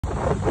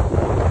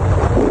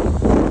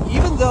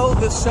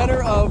the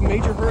center of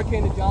major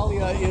Hurricane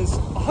Idalia is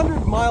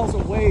 100 miles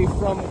away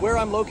from where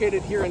I'm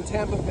located here in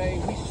Tampa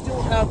Bay. We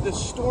still have this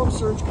storm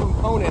surge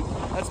component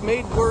that's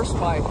made worse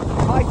by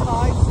high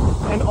tides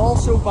and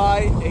also by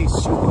a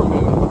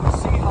supermoon. You can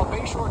see how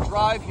Bayshore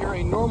Drive here,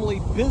 a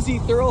normally busy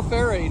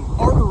thoroughfare, an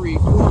artery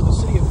for the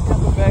city of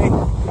Tampa Bay,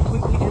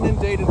 completely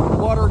inundated with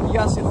water.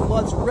 Yes, it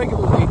floods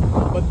regularly,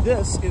 but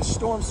this is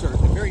storm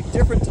surge, a very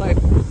different type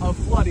of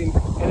flooding,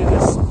 and it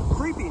is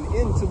creeping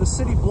into the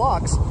city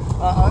blocks,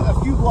 a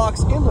few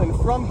blocks inland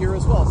from here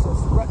as well, so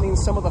it's threatening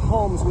some of the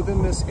homes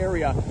within this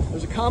area.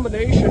 There's a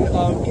combination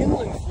of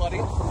inland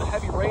flooding from the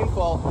heavy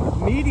rainfall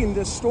meeting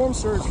this storm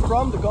surge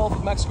from the Gulf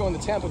of Mexico and the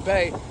Tampa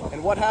Bay,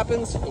 and what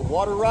happens? The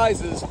water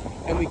rises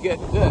and we get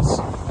this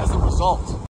as the result.